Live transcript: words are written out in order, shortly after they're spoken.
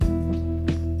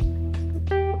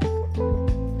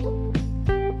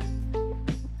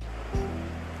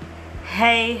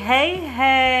Hey, hey,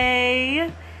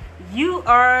 hey. You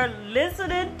are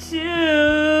listening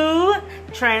to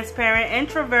Transparent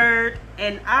Introvert,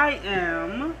 and I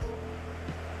am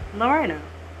Lorena.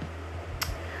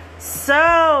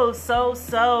 So,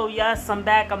 yes, I'm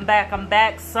back.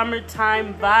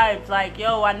 Summertime vibes. Like,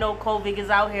 yo, I know COVID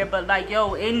is out here, but like,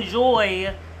 yo,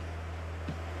 enjoy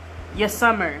your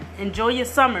summer. Enjoy your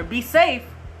summer. Be safe,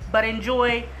 but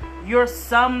enjoy your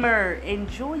summer.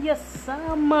 Enjoy your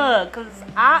summer. Cause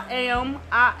I am.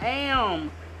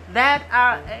 But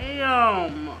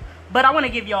I want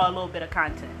to give y'all a little bit of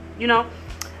content. You know?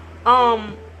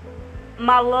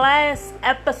 My last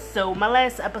episode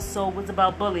was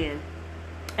about bullying.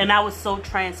 And I was so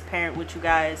transparent with you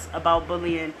guys about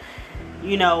bullying.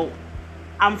 You know,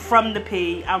 I'm from the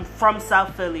P. I'm from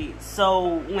South Philly.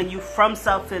 So when you from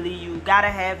South Philly, you gotta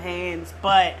have hands.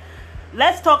 But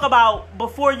let's talk about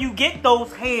before you get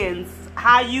those hands,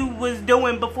 how you was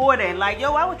doing before then. Like,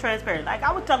 yo, I was transparent. Like,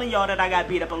 I was telling y'all that I got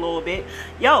beat up a little bit.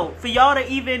 Yo, for y'all to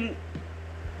even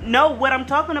know what I'm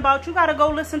talking about, you gotta go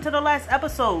listen to the last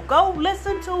episode. Go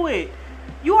listen to it.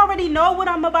 You already know what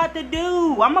I'm about to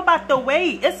do. I'm about to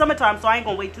wait. It's summertime, so I ain't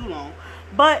gonna wait too long.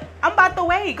 But I'm about to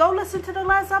wait. Go listen to the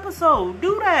last episode.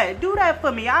 Do that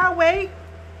for me. I'll wait.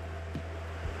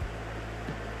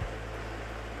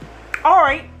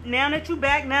 Alright, now that you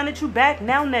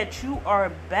are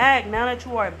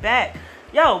back.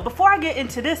 Yo, before I get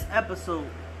into this episode,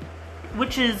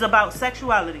 which is about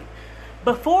sexuality,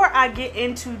 before I get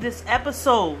into this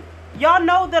episode, y'all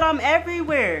know that I'm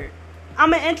everywhere.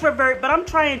 I'm an introvert, but I'm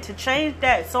trying to change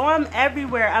that. So I'm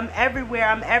everywhere. I'm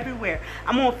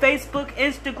on Facebook,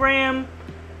 Instagram,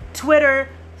 Twitter,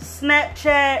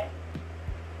 Snapchat.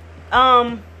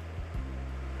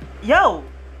 Yo,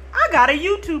 I got a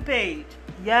YouTube page.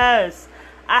 Yes,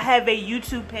 I have a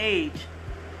YouTube page.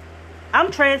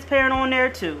 I'm transparent on there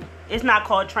too. It's not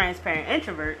called Transparent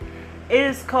Introvert. It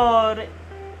is called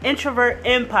Introvert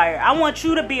Empire. I want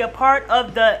you to be a part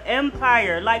of the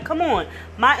empire. Like, come on.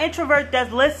 My introvert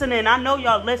that's listening, I know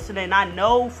y'all listening. I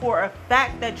know for a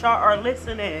fact that y'all are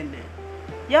listening.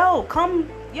 Yo, come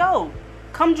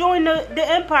join the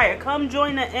empire. Come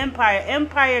join the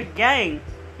empire gang.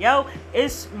 Yo,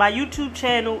 my YouTube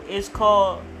channel is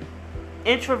called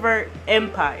Introvert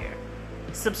Empire.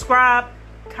 Subscribe,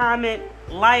 comment,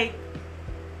 like.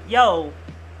 Yo,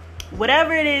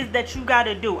 whatever it is that you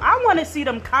gotta do, I want to see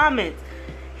them comments.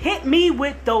 Hit me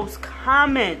with those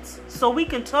comments so we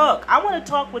can talk. I want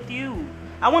to talk with you.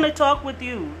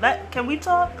 Can we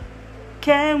talk?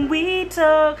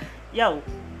 Yo,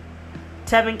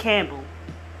 Tevin Campbell,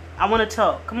 I want to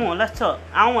talk. Come on, let's talk.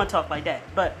 I don't want to talk like that,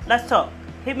 but let's talk.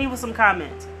 Hit me with some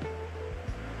comments.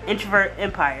 Introvert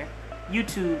Empire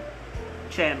YouTube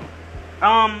channel.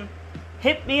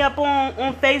 Hit me up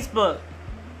on Facebook.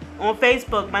 On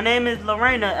Facebook, my name is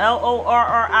Lorena,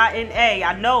 Lorrina.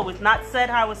 I know it's not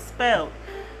said how it's spelled.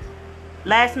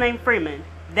 Last name Freeman.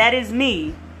 That is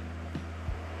me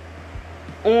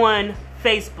on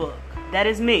Facebook.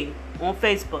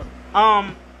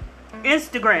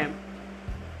 Instagram.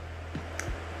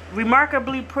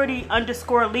 Remarkably pretty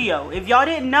 _Leo. If y'all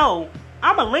didn't know,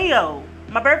 I'm a Leo.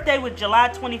 My birthday was July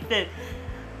 25th.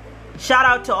 Shout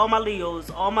out to all my Leos.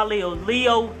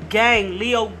 Leo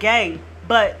gang.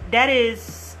 But that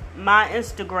is my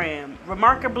Instagram.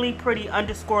 Remarkably pretty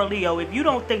 _Leo. If you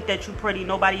don't think that you pretty,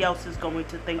 nobody else is going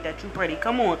to think that you pretty.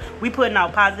 Come on. We putting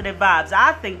out positive vibes.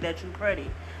 I think that you pretty.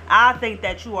 I think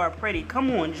that you are pretty.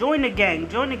 Come on. Join the gang.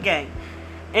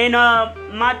 And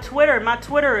my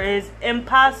Twitter is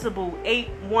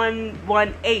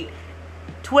impossible8118.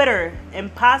 Twitter,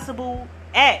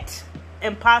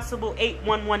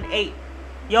 impossible@impossible8118.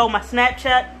 Yo, my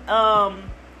Snapchat,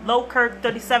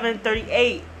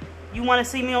 Lowkirk3738. You want to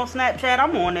see me on Snapchat?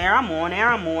 I'm on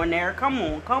there. Come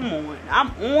on.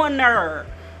 I'm on there.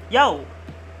 Yo.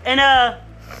 And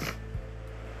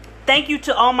thank you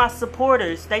to all my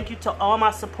supporters.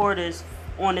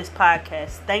 On this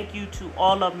podcast. Thank you to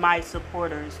all of my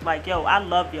supporters. Like, yo, I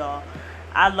love y'all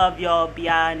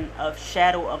beyond a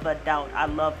shadow of a doubt. I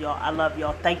love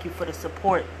y'all. Thank you for the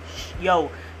support. Yo,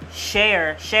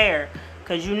 share.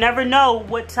 Because you never know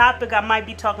what topic I might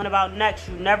be talking about next.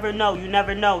 You never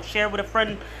know. Share with a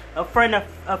friend.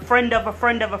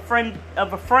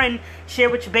 Share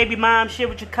with your baby mom. Share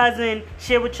with your cousin.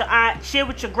 Share with your aunt. Share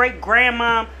with your great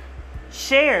grandmom.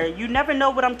 Share. You never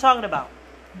know what I'm talking about.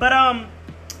 But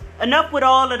enough with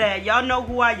all of that. Y'all know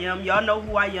who I am.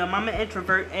 I'm an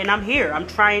introvert, and I'm here. I'm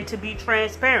trying to be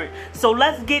transparent. So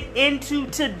let's get into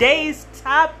today's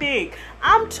topic.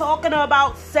 I'm talking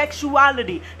about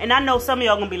sexuality. And I know some of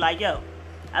y'all gonna be like, yo,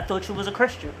 I thought you was a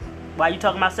Christian. Why you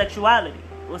talking about sexuality?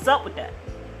 What's up with that?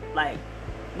 Like,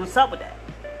 what's up with that?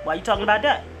 Why are you talking about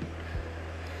that?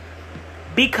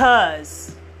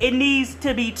 Because it needs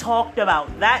to be talked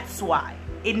about. That's why.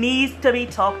 It needs to be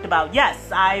talked about. Yes,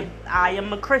 I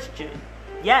am a Christian.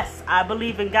 Yes, I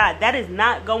believe in God. That is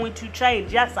not going to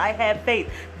change. Yes, I have faith.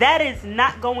 That is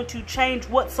not going to change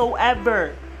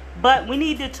whatsoever. But we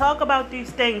need to talk about these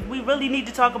things. We really need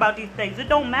to talk about these things. It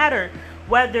don't matter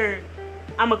whether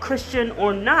I'm a Christian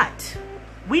or not.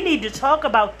 We need to talk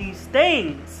about these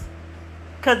things.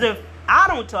 Because if I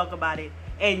don't talk about it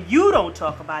and you don't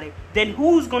talk about it, then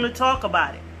who's going to talk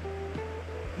about it?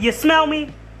 You smell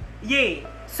me? Yeah.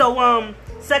 So,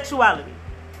 sexuality.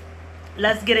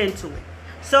 Let's get into it.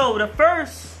 So, the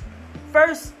first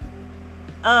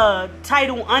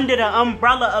title under the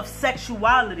umbrella of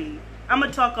sexuality, I'm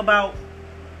going to talk about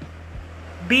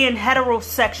being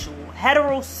heterosexual.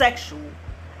 Heterosexual.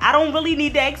 I don't really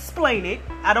need to explain it.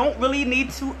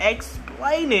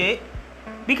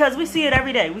 Because we see it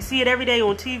every day. We see it every day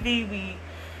on TV. We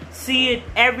see it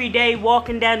every day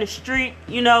walking down the street.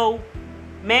 You know,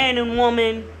 man and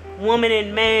woman, woman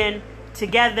and man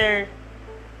together,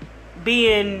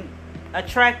 being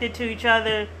attracted to each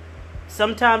other,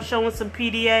 sometimes showing some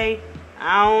PDA,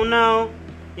 I don't know,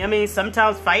 you know what I mean,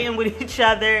 sometimes fighting with each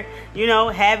other, you know,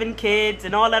 having kids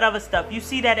and all that other stuff. You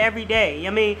see that every day, you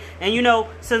know what I mean, and you know,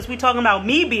 since we talking about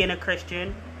me being a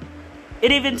Christian,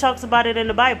 it even talks about it in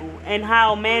the Bible, and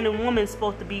how man and woman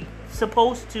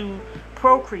supposed to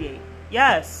procreate.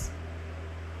 Yes.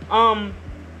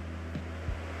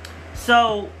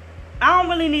 So I don't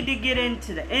really need to get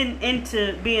into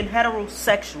into being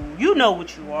heterosexual. You know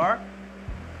what you are.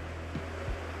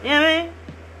 You know what I mean?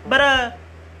 But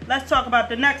let's talk about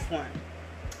the next one.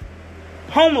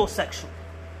 Homosexual.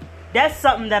 That's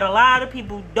something that a lot of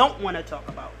people don't want to talk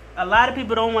about. A lot of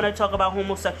people don't want to talk about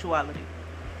homosexuality.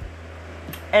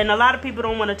 And a lot of people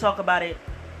don't want to talk about it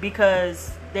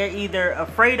because they're either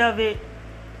afraid of it.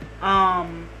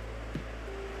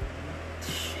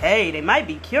 Hey, they might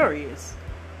be curious.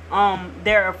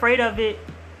 They're afraid of it.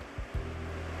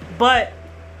 But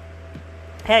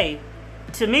hey,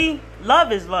 to me,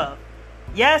 love is love.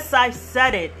 Yes, I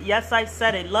said it.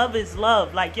 Love is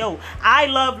love. Like, yo, I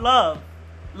love love.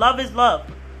 Love is love.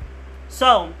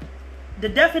 So, the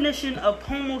definition of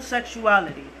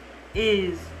homosexuality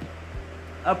is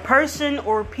a person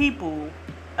or people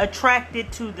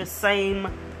attracted to the same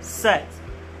sex.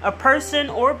 A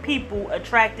person or people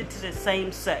attracted to the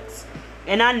same sex.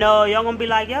 And I know y'all gonna be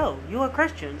like, yo, you a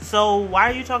Christian, so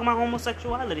why are you talking about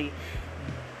homosexuality?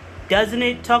 Doesn't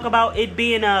it talk about it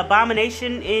being an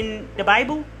abomination in the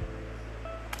Bible?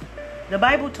 The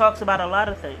Bible talks about a lot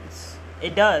of things.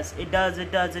 It does.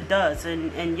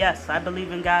 And yes, I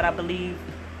believe in God.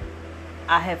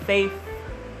 I have faith.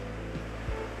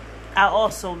 I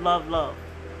also love love.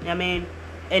 You know what I mean?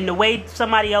 And the way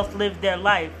somebody else lived their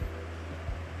life,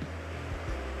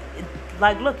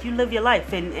 like, look, you live your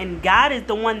life, and God is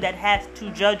the one that has to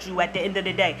judge you at the end of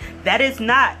the day. That is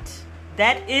not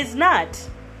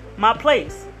my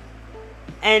place.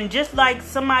 And just like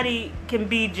somebody can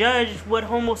be judged with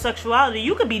homosexuality,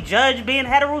 you could be judged being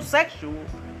heterosexual.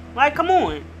 Like, come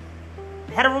on.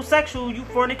 Heterosexual, you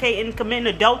fornicating, committing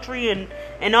adultery, and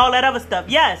all that other stuff.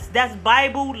 Yes, that's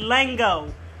Bible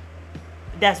lingo.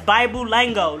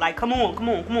 Like, come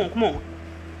on.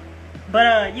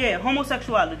 But, yeah,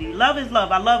 homosexuality. Love is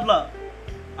love. I love love.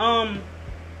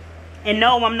 And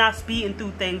no, I'm not speeding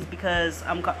through things because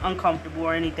I'm uncomfortable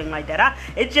or anything like that.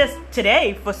 It's just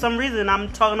today, for some reason,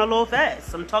 I'm talking a little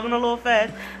fast.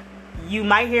 You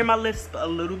might hear my lisp a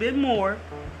little bit more.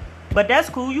 But that's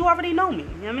cool. You already know me. You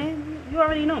know what I mean? You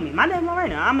already know me. My name is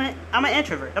Lorena. I'm an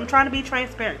introvert. I'm trying to be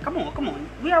transparent. Come on.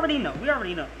 We already know.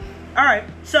 Alright,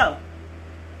 so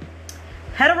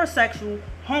heterosexual,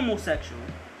 homosexual.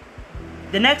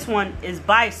 The next one is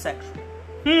bisexual.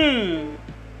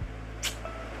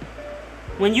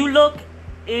 When you look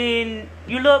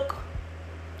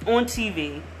on TV,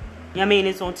 you know what I mean,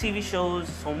 it's on TV shows,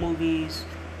 it's on movies,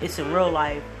 it's in real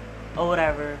life, or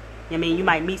whatever. You know what I mean, you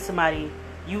might meet somebody,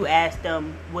 you ask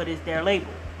them what is their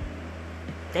label.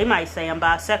 They might say, I'm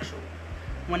bisexual.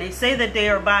 When they say that they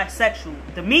are bisexual,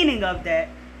 the meaning of that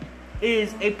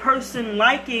is a person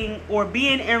liking or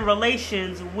being in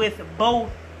relations with both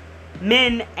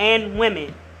men and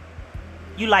women.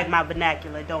 You like my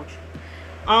vernacular, don't you?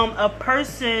 A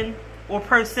person or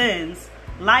persons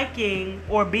liking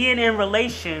or being in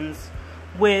relations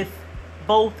with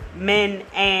both men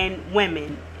and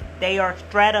women. They are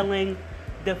straddling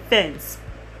the fence,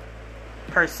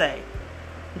 per se.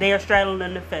 They are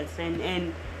straddling the fence.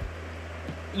 And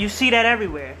You see that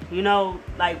everywhere. You know,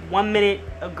 like 1 minute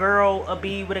a girl will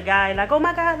be with a guy like, oh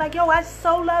my God, like, yo, I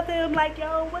so love him. Like,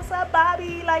 yo, what's up,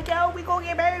 Bobby? Like, yo, we gonna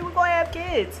get married, we gonna have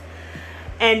kids.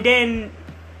 And then,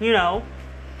 you know,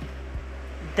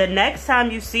 the next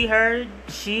time you see her,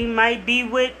 she might be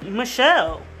with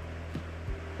Michelle.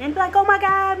 And be like, oh my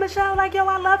God, Michelle, like, yo,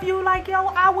 I love you. Like, yo,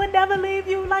 I would never leave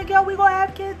you. Like, yo, we gonna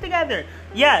have kids together.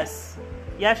 Yes.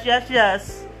 Yes, yes,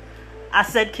 yes. I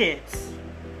said kids.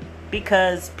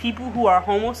 Because people who are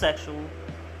homosexual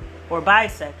or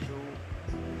bisexual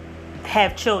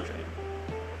have children.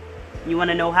 You want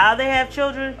to know how they have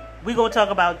children? We're going to talk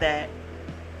about that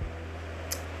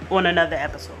on another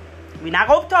episode. We're not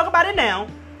going to talk about it now.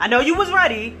 I know you was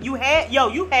ready. You had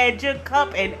your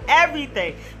cup and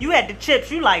everything. You had the chips.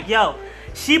 You like, yo,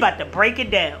 she about to break it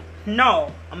down.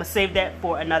 No, I'm going to save that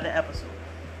for another episode.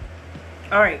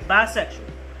 All right, bisexual.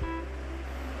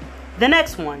 The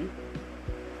next one,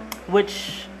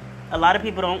 which a lot of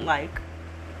people don't like,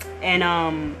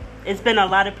 and it's been a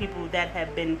lot of people that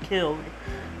have been killed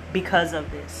because of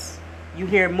this. You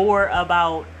hear more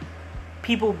about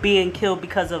people being killed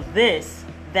because of this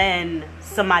than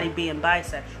somebody being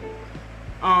bisexual.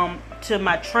 To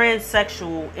my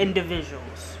transsexual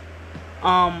individuals,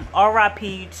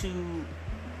 RIP to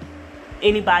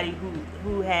anybody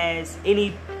who has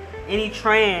any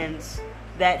trans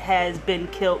that has been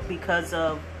killed because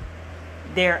of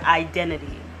their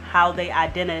identity, how they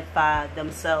identify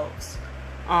themselves.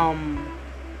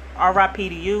 RIP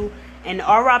to you, and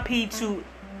RIP to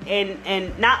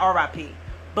and not RIP,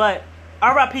 but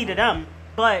RIP to them.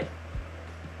 But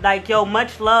like, yo,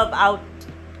 much love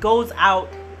goes out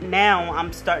now.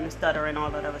 I'm starting to stutter and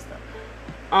all that other stuff.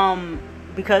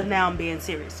 Because now I'm being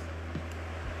serious.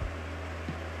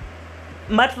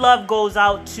 Much love goes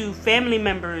out to family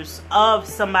members of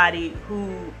somebody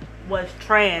who was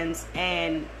trans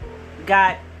and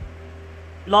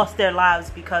lost their lives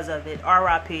because of it.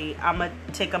 RIP. I'm gonna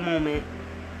take a moment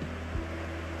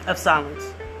of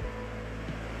silence.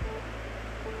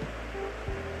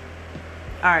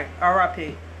 Alright,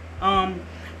 RIP.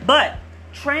 But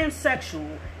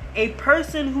transsexual, a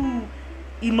person who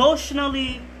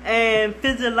emotionally and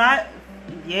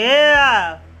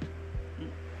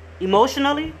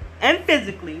emotionally and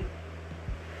physically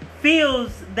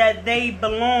feels that they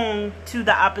belong to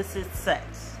the opposite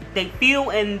sex. They feel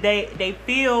that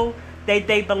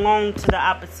they belong to the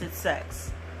opposite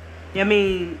sex. I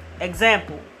mean,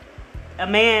 example, a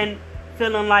man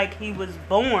feeling like he was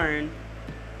born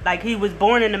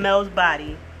in a male's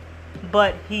body,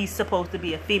 but he's supposed to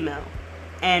be a female.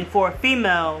 And for a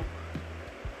female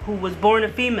who was born a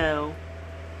female,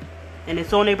 and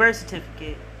it's on their birth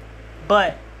certificate,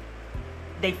 but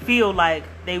they feel like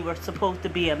they were supposed to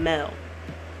be a male.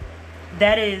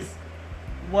 That is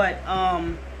what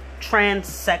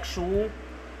transsexual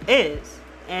is.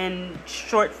 And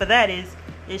short for that is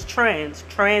trans.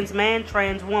 Trans man,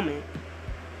 trans woman.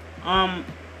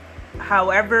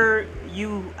 However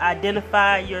you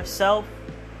identify yourself,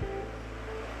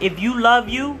 if you love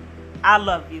you, I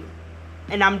love you.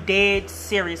 And I'm dead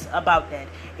serious about that.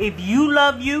 If you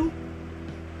love you,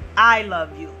 I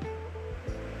love you.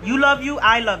 You love you,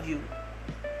 I love you.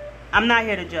 I'm not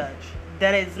here to judge.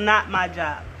 That is not my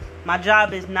job. My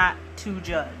job is not to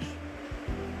judge.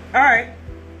 Alright.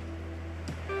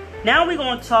 Now we're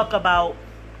going to talk about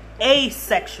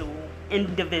asexual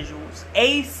individuals.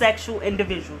 Asexual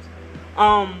individuals.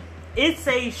 It's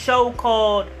a show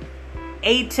called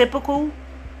Atypical.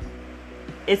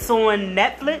 It's on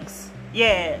Netflix.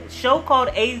 Yeah, show called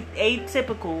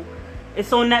Atypical.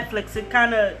 It's on Netflix. It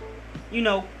kind of,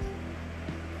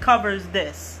 covers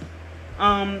this.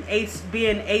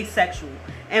 Being asexual.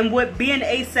 And what being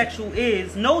asexual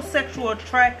is, no sexual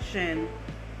attraction,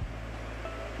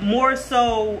 more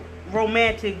so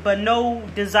romantic, but no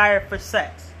desire for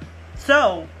sex.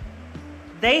 So,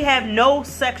 they have no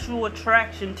sexual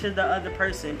attraction to the other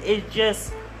person. It's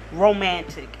just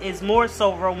romantic. It's more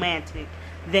so romantic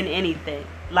than anything.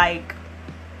 Like,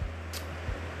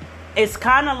 it's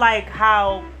kind of like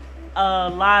how a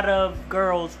lot of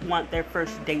girls want their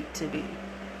first date to be.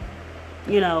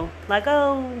 Like,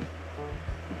 oh,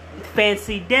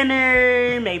 fancy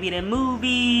dinner, maybe the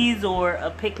movies, or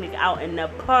a picnic out in the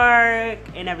park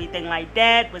and everything like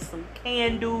that, with some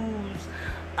candles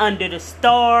under the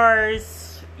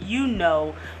stars,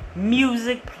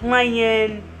 music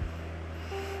playing,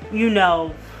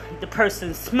 the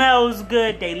person smells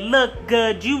good, they look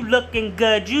good, you looking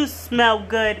good, you smell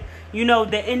good,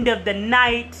 the end of the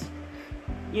night,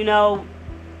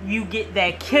 you get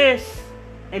that kiss,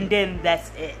 and then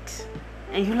that's it.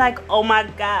 And you like, oh my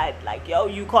God, like, yo,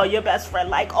 you call your best friend,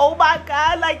 like, oh my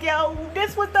God, like, yo,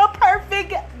 this was the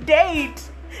perfect date.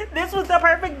 This was the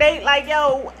perfect date. Like,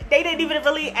 yo, they didn't even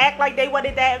really act like they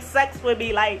wanted to have sex with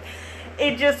me. Like,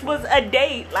 it just was a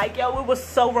date. Like, yo, it was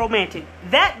so romantic.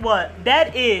 That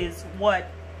is what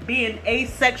being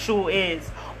asexual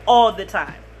is all the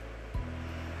time.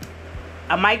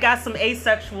 I might got some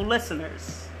asexual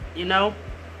listeners, you know?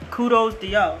 Kudos to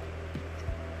y'all.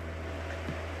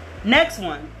 Next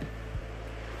one.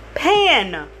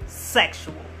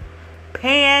 Pansexual.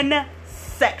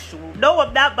 Pansexual. No,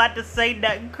 I'm not about to say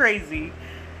nothing crazy.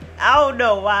 I don't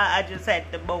know why I just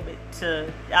had the moment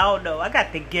to... I don't know. I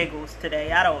got the giggles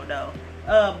today. I don't know.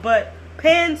 But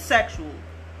pansexual.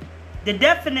 The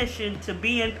definition to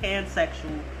being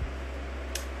pansexual.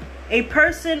 A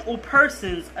person or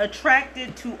persons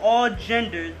attracted to all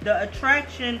genders. The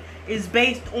attraction is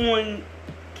based on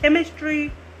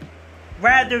chemistry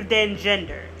rather than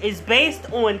gender. It's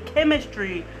based on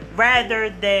chemistry rather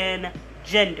than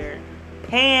gender.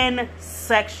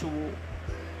 Pansexual.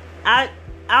 I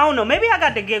don't know. Maybe I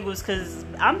got the giggles because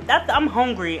I'm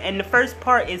hungry and the first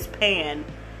part is pan.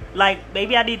 Like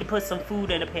maybe I need to put some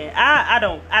food in a pan. I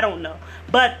don't know.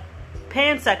 But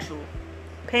pansexual.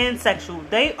 Pansexual.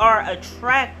 They are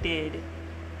attracted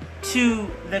to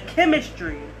the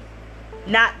chemistry,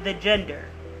 not the gender.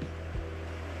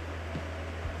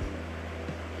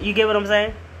 You get what I'm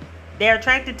saying? They're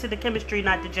attracted to the chemistry,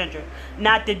 not the gender.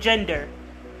 Not the gender.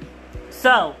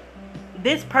 So,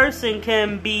 this person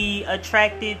can be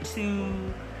attracted to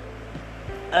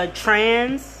a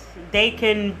trans. They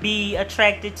can be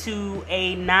attracted to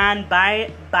a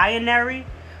non-binary.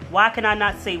 Why can I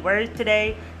not say words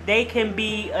today? They can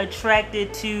be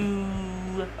attracted to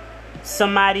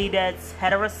somebody that's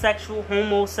heterosexual,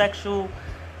 homosexual.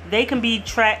 They can be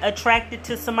attracted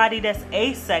to somebody that's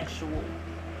asexual.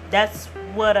 That's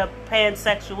what a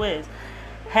pansexual is.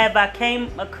 Have I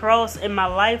came across in my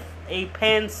life a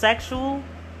pansexual?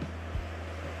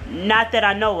 Not that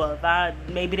I know of.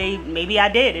 Maybe I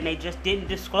did and they just didn't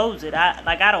disclose it.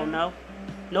 I don't know.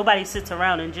 Nobody sits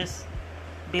around and just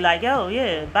be like, yo,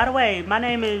 yeah, by the way, my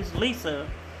name is Lisa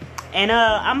and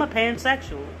I'm a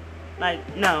pansexual.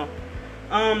 Like, no.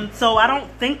 So I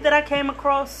don't think that I came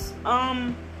across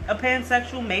a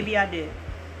pansexual. Maybe I did.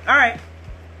 Alright.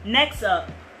 Next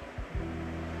up.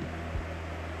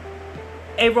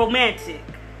 A romantic.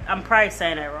 I'm probably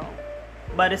saying that wrong.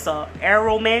 But it's a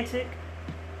aromantic.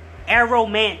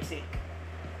 Aromantic.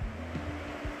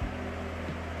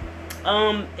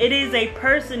 It is a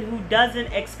person who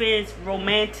doesn't experience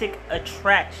romantic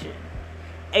attraction.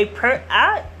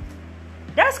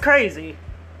 That's crazy.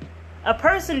 A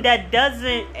person that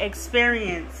doesn't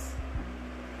experience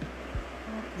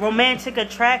romantic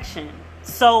attraction.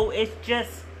 So it's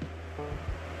just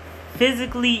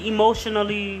physically,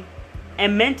 emotionally,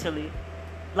 and mentally.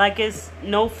 Like it's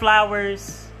no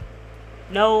flowers,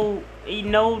 none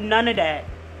of that.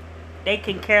 They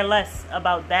can care less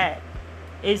about that.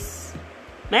 It's,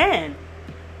 man.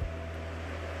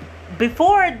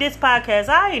 Before this podcast,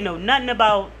 I didn't know nothing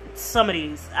about some of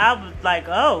these. I was like,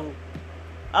 oh,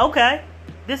 okay,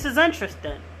 this is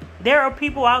interesting. There are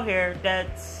people out here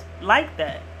that's like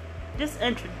that. This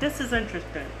is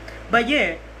interesting. But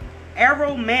yeah,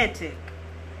 aromantic.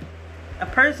 A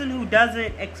person who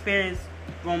doesn't experience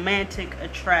romantic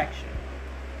attraction.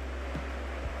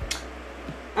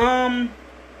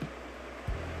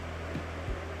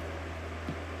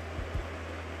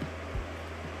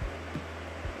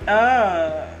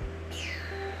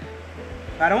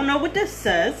 I don't know what this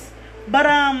says, but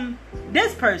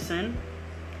this person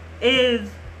is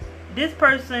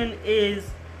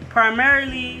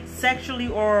primarily sexually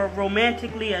or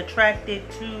romantically attracted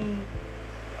to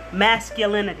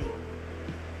masculinity.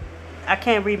 I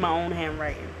can't read my own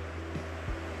handwriting.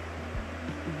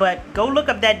 But go look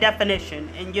up that definition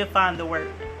and you'll find the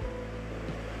word.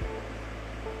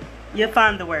 You'll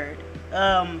find the word.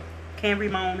 Can't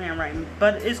read my own handwriting,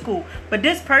 but it's cool. But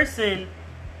this person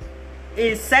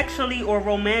is sexually or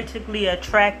romantically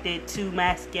attracted to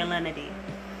masculinity.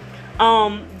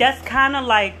 That's kind of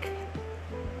like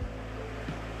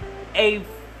a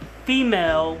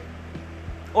female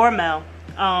or male.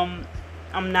 I'm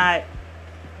not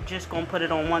just gonna put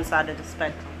it on one side of the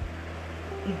spectrum,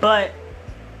 but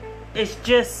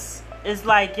it's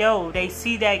like, yo, they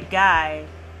see that guy.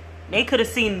 They could have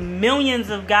seen millions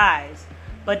of guys,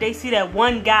 but they see that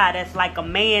one guy that's like a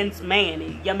man's man.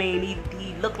 He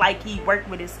looked like he worked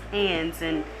with his hands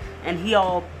and he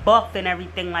all buff and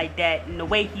everything like that, and the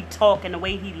way he talk and the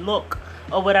way he look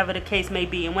or whatever the case may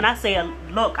be. And when I say a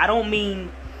look, I don't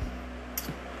mean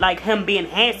like him being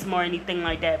handsome or anything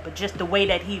like that, but just the way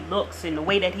that he looks and the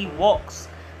way that he walks,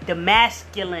 the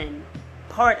masculine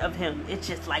part of him. It's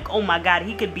just like, oh my God,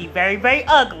 he could be very, very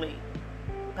ugly,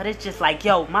 but it's just like,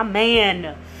 yo, my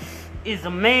man is a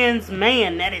man's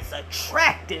man that is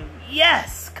attractive.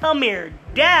 Yes, come here,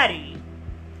 daddy.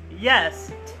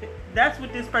 Yes, that's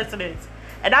what this person is.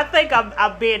 And I think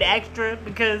I'm being extra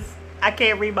because I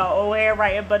can't read my own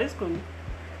handwriting, but it's cool.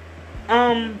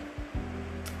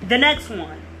 The next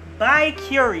one,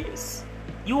 bi-curious.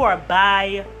 You are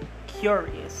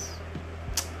bi-curious.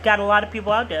 Got a lot of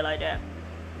people out there like that.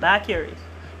 Bi-curious.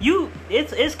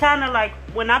 It's kind of like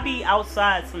when I be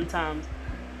outside sometimes,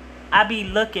 I be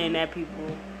looking at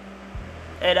people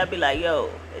and I be like,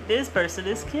 yo, this person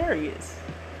is curious.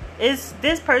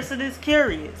 This person is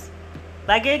curious.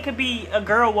 Like, it could be a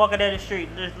girl walking down the street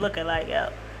just looking like, yo,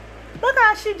 look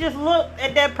how she just looked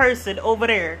at that person over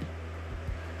there.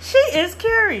 She is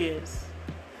curious.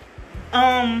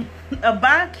 A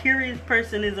bi-curious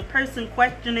person is a person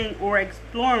questioning or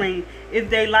exploring if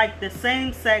they like the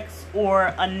same sex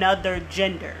or another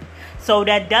gender. So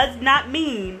that does not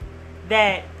mean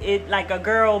that it, like, a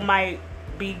girl might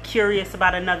be curious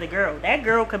about another girl. That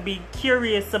girl could be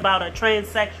curious about a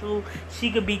transsexual.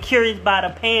 She could be curious about a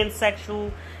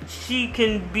pansexual. She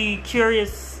can be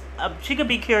curious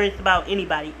about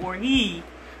anybody, or he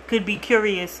could be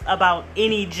curious about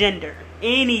any gender.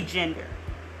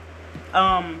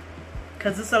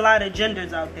 Because there's a lot of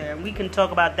genders out there, and we can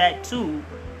talk about that too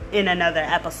in another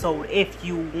episode if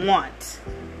you want.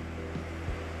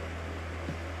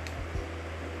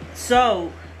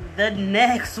 So the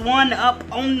next one up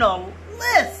on the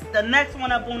list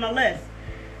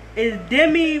is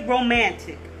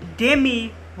demi-romantic.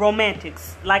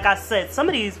 Demi-romantics. Like I said, some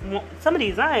of these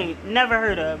I ain't never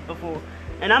heard of before,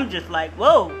 and I'm just like,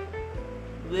 whoa,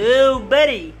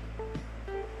 buddy,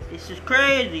 this is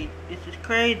crazy.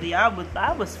 I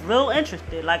was real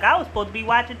interested. Like, I was supposed to be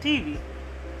watching TV.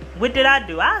 What did I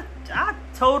do? I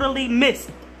totally missed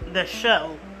the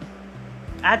show.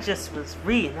 I just was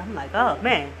reading. I'm like, oh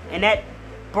man, and that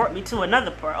brought me to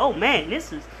another part. Oh man,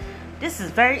 this is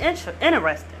very interesting.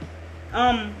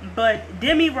 But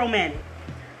demi-romantic,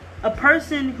 a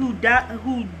person who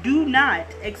do not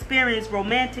experience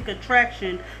romantic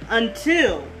attraction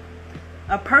until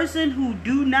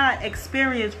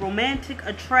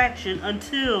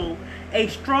a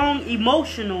strong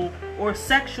emotional or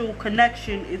sexual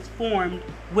connection is formed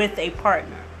with a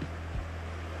partner.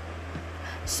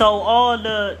 So all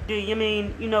the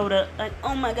like,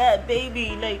 oh my God,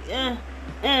 baby, like,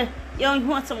 yo, you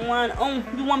want some wine? Oh,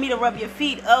 you want me to rub your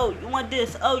feet? Oh, you want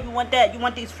this? Oh, you want that? You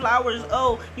want these flowers?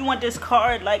 Oh, you want this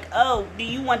card? Like, oh, do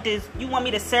you want this? You want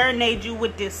me to serenade you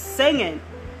with this singing?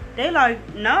 They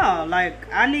like, nah, like,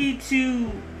 I need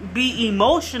to be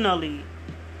emotionally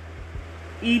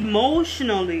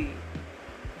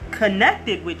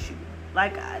connected with you.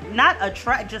 Like, not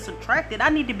just attracted. I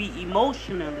need to be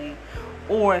emotionally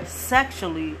or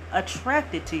sexually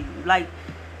attracted to you. Like,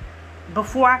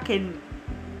 before I can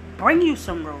bring you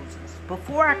some roses,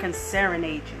 before I can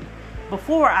serenade you,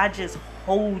 before I just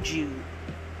hold you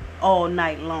all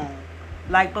night long,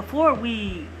 like, before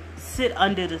we sit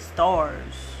under the stars,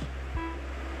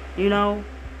 and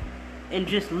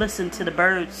just listen to the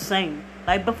birds sing,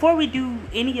 like, before we do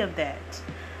any of that,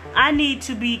 I need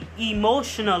to be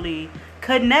emotionally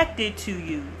connected to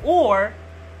you, or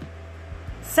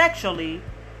sexually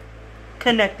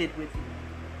connected with you.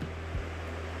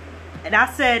 And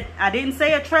I didn't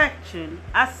say attraction,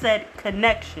 I said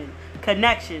connection,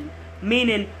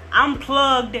 meaning I'm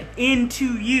plugged into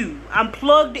you,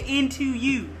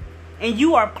 and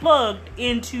you are plugged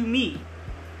into me.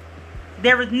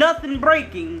 There is nothing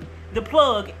breaking the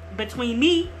plug between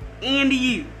me and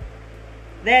you.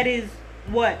 That is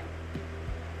what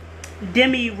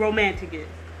demi-romantic is.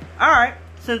 Alright,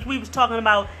 since we was talking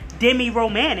about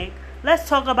demi-romantic, let's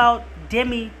talk about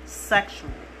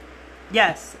demisexual.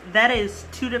 Yes, that is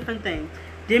two different things.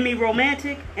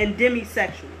 Demi-romantic and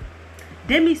demisexual.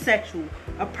 Demisexual,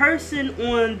 a person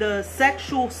on the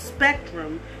sexual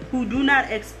spectrum who do not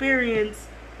experience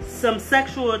some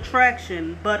sexual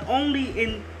attraction, but only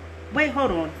in... Wait, hold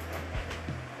on.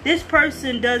 This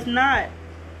person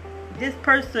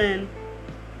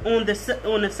on the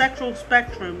sexual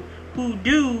spectrum who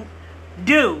do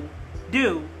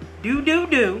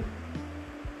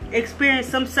experience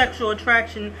some sexual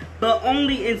attraction, but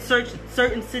only in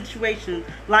certain situations,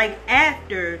 like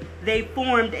after they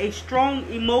formed a strong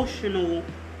emotional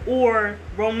or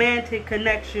romantic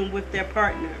connection with their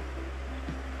partner.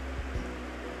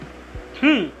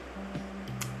 You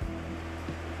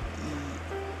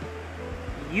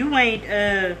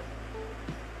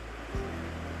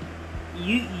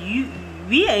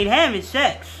we ain't having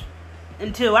sex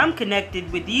until I'm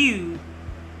connected with you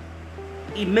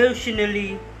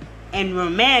emotionally and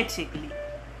romantically.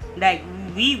 Like,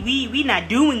 we not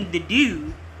doing the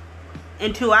do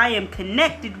until I am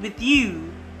connected with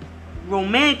you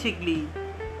romantically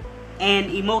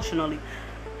and emotionally.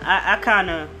 I kind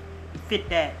of fit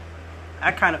that.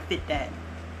 I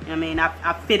mean,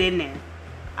 I fit in there.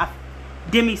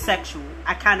 Demisexual.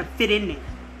 I kind of fit in there.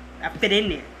 I fit in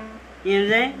there. You know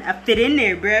what I'm saying? I fit in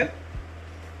there, bro.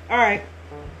 Alright.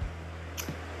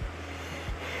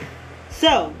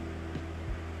 So,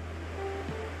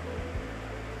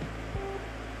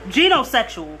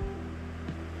 genosexual.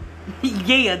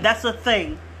 Yeah, that's a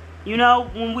thing. You know,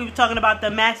 when we were talking about the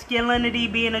masculinity,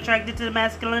 being attracted to the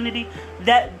masculinity,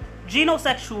 that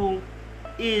genosexual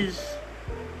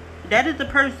that is the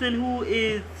person who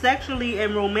is sexually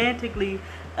and romantically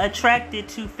attracted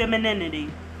to femininity.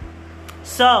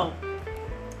 So,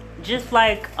 just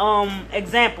like,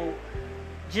 example,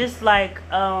 just like,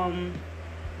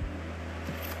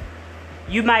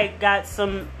 you might got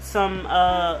some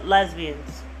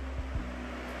lesbians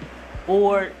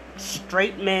or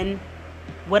straight men,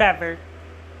 whatever.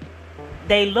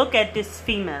 They look at this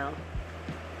female,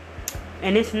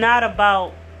 and it's not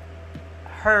about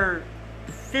her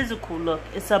physical look,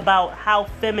 it's about how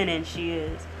feminine she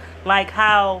is. Like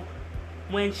how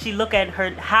when she look at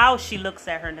her, how she looks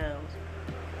at her nails,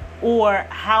 or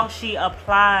how she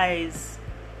applies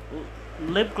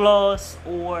lip gloss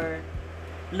or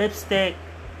lipstick,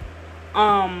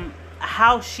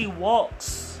 how she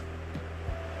walks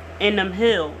in them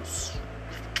heels,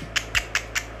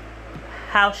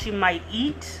 how she might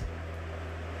eat,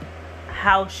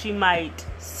 how she might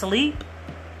sleep,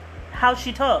 how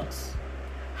she talks,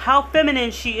 how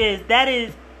feminine she is. That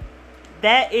is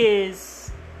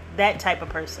that type of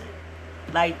person.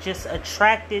 Like, just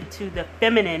attracted to the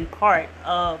feminine part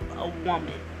of a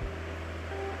woman.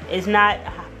 It's not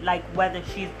like whether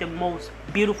she's the most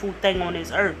beautiful thing on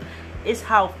this earth. It's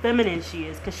how feminine she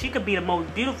is. Because she could be the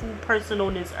most beautiful person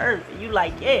on this earth. And you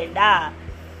like, yeah, nah.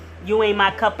 You ain't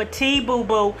my cup of tea,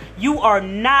 boo-boo. You are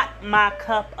not my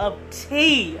cup of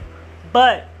tea.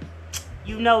 But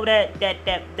you know that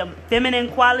the feminine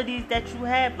qualities that you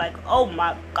have, like, oh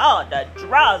my God, that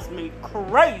drives me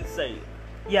crazy.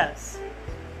 Yes.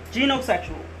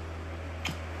 Genosexual.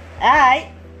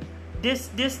 Alright. This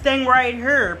thing right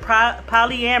here,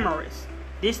 polyamorous.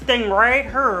 This thing right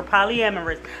here,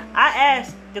 polyamorous. I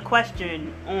asked the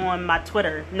question on my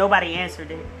Twitter. Nobody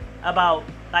answered it. About,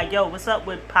 like, yo, what's up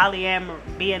with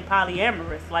being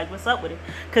polyamorous? Like, what's up with it?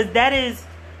 Because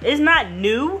it's not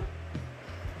new.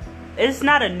 It's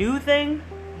not a new thing,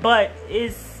 but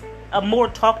it's a more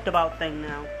talked about thing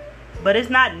now. But it's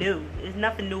not new. There's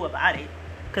nothing new about it.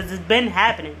 Because it's been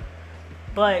happening.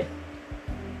 But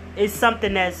it's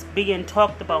something that's being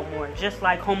talked about more. Just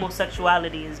like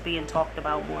homosexuality is being talked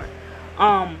about more.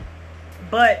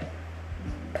 But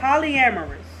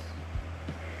polyamorous.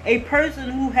 A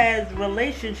person who has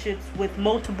relationships with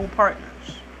multiple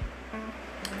partners.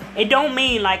 It don't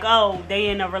mean like, oh, they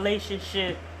in a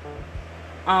relationship.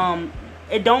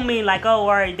 It don't mean like, oh,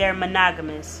 alright, they're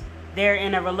monogamous. They're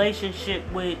in a relationship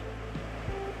with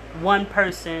one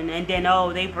person, and then,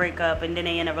 oh, they break up, and then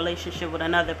they in a relationship with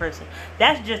another person.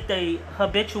 That's just a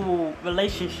habitual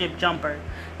relationship jumper.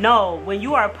 No, when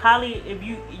you are if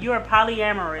you are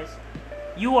polyamorous,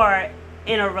 you are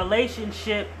in a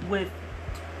relationship with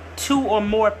two or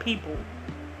more people.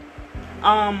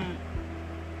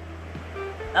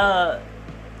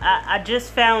 I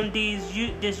just found this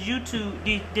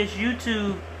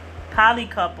YouTube poly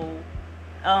couple.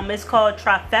 It's called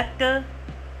Trifecta.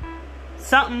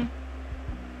 Something.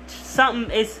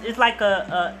 It's like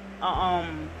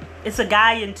it's a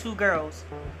guy and two girls,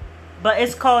 but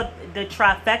it's called the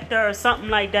Trifecta or something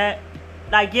like that.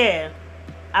 Like, yeah,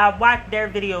 I watched their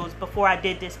videos before I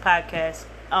did this podcast.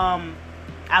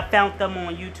 I found them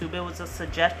on YouTube. It was a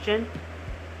suggestion.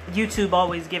 YouTube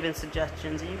always giving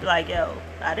suggestions. And you be like, yo,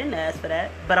 I didn't ask for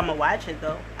that, but I'm going to watch it,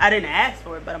 though. I didn't ask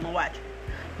for it, but I'm going to watch it.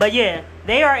 But yeah,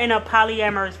 they are in a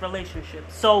polyamorous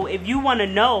relationship. So if you want to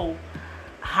know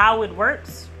how it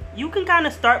works, you can kind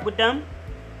of start with them.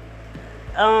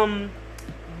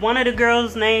 One of the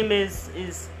girls' name is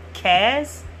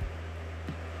Kaz.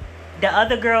 The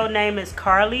other girl name is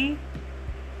Carly.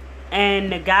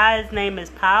 And the guy's name is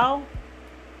Paul.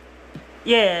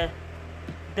 Yeah,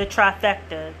 the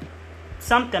Trifecta,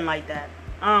 something like that.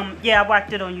 Yeah, I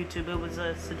watched it on YouTube. It was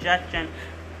a suggestion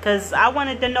because I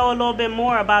wanted to know a little bit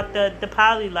more about the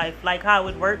poly life, like how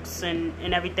it works and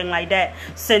everything like that.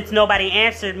 Since nobody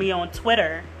answered me on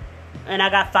Twitter, and I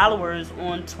got followers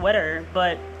on Twitter,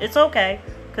 but it's okay,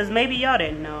 because maybe y'all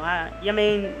didn't know. I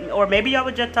mean, or maybe y'all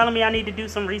were just telling me I need to do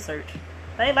some research.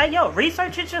 Like, yo,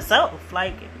 research it yourself.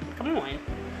 Like, come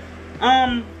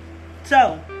on.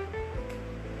 So,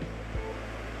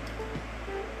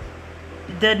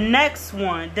 the next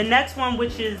one,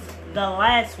 which is the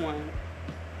last one,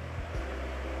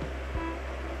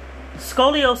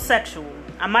 scoliosexual.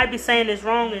 I might be saying this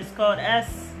wrong. It's called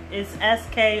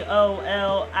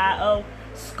SKOLIO.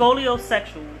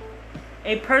 Scoliosexual.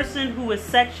 A person who is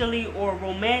sexually or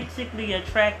romantically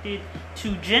attracted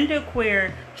to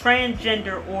genderqueer,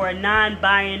 transgender, or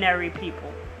non-binary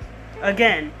people.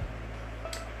 Again,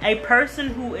 a person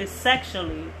who is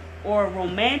sexually or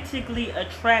romantically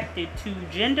attracted to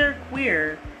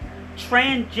genderqueer,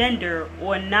 transgender,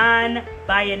 or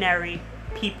non-binary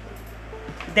people.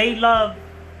 They love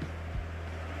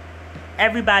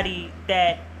everybody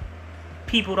that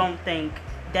people don't think,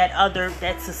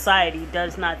 that society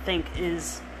does not think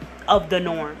is of the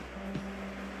norm.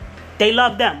 They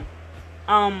love them.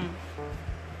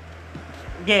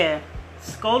 Yeah,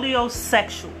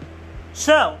 scoliosexual.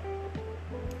 So,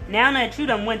 now that you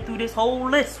done went through this whole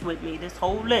list with me, this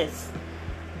whole list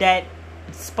that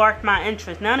sparked my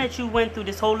interest, now that you went through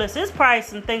this whole list, there's probably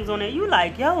some things on there you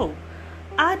like, yo,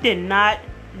 I did not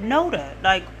know that.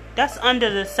 Like, that's under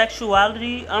the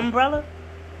sexuality umbrella?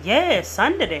 Yeah, it's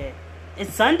under there.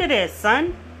 It's under there,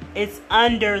 son. It's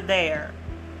under there.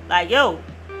 Like, yo,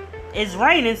 it's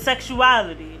raining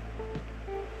sexuality.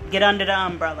 Get under the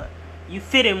umbrella. You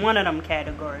fit in one of them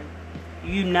categories.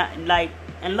 You not, like,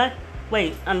 unless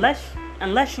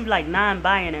you like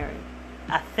non-binary,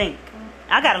 I think.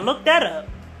 I gotta look that up.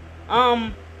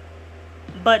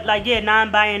 But like, yeah,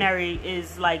 non-binary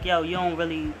is like, yo, you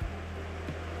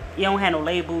don't have no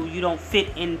label, you don't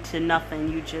fit into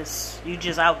nothing, you just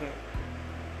out here.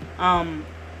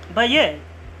 But yeah,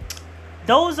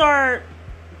 those are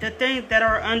the things that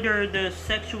are under the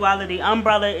sexuality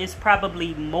umbrella. Is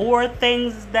probably more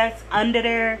things that's under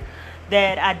there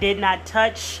that I did not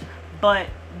touch, but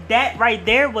that right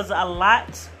there was a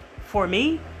lot for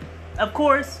me. Of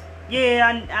course,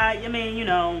 yeah, I mean, you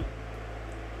know,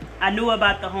 I knew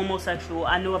about the homosexual,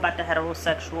 I knew about the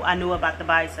heterosexual, I knew about the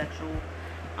bisexual.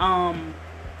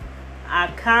 I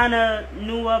kind of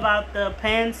knew about the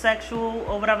pansexual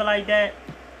or whatever like that,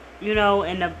 you know,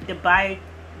 and the bi.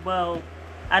 Well,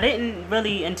 I didn't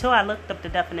really, until I looked up the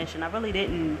definition, I really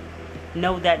didn't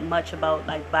know that much about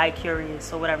like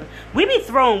bi-curious or whatever. We be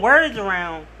throwing words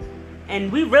around and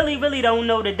we really, really don't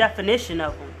know the definition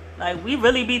of them. Like, we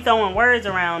really be throwing words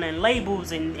around and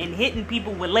labels and hitting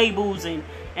people with labels and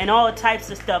all types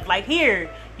of stuff. Like, here,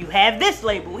 you have this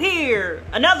label. Here,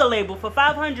 another label for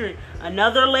 500.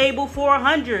 Another label for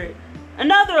 100.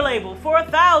 Another label for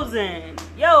 1,000.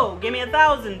 Yo, give me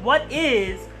 1,000. What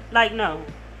is, like, no.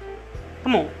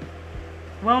 Come on.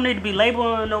 We don't need to be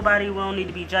labeling nobody. We don't need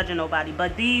to be judging nobody.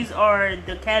 But these are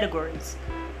the categories.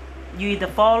 You either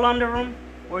fall under them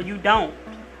or you don't.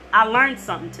 I learned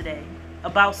something today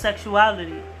about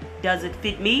sexuality. Does it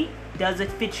fit me? Does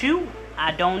it fit you?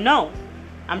 I don't know.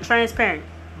 I'm transparent.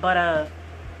 But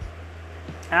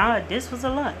this was a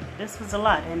lot. This was a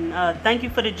lot. And thank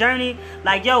you for the journey.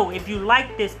 Like, yo, if you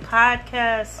like this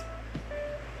podcast,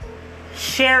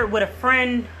 share it with a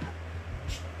friend.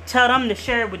 Tell them to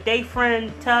share it with their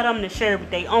friend. Tell them to share it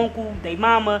with their uncle, their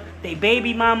mama, their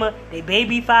baby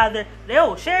father.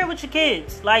 Yo, share it with your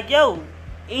kids. Like, yo,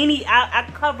 I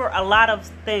cover a lot of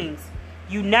things.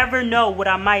 You never know what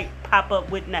I might pop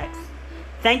up with next.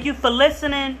 Thank you for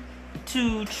listening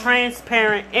to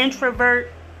Transparent Introvert.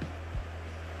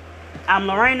 I'm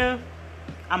Lorena.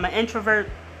 I'm an introvert.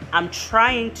 I'm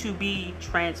trying to be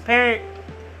transparent.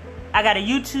 I got a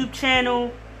YouTube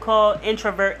channel called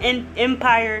Introvert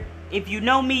Empire. If you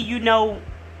know me, you know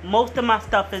most of my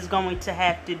stuff is the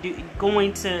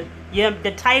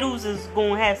titles is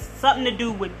going to have something to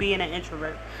do with being an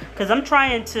introvert. Because I'm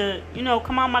trying to, you know,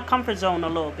 come out my comfort zone a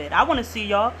little bit. I want to see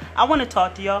y'all. I want to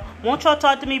talk to y'all. Won't y'all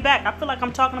talk to me back? I feel like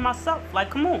I'm talking to myself.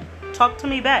 Like, come on. Talk to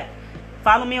me back.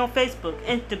 Follow me on Facebook,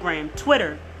 Instagram,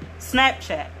 Twitter,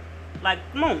 Snapchat. Like,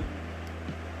 come on.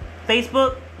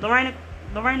 Facebook, Lorena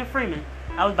Freeman.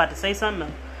 I was about to say something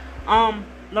else.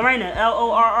 Lorena,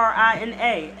 Lorrina.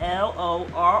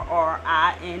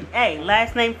 Lorrina.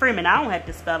 Last name Freeman. I don't have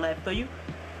to spell that for you.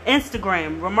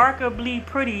 Instagram, remarkably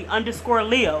pretty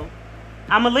 _Leo.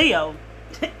 I'm a Leo.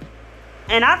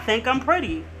 And I think I'm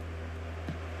pretty.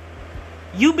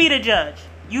 You be the judge.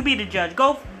 You be the judge.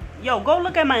 Go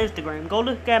look at my Instagram. Go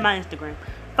look at my Instagram.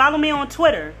 Follow me on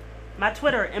Twitter. My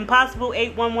Twitter,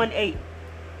 Impossible8118.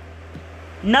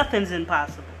 Nothing's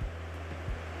impossible.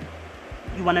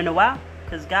 You want to know why?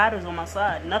 Because God is on my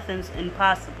side. Nothing's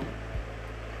impossible.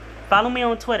 Follow me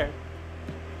on Twitter.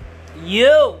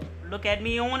 Look at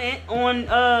me on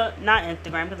not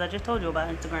Instagram, because I just told you about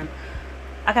Instagram.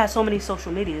 I got so many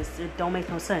social medias. It don't make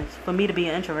no sense. For me to be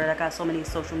an introvert, I got so many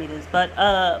social medias. But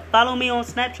follow me on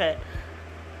Snapchat.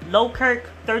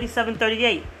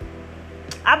 LowKirk3738.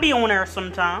 I be on there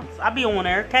sometimes. I be on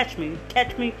there. Catch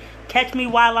me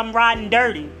while I'm riding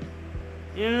dirty.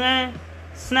 You know what I'm saying?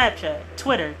 Snapchat,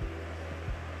 Twitter.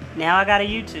 Now I got a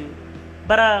YouTube.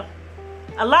 But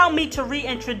allow me to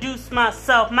reintroduce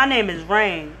myself. My name is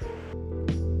Rain.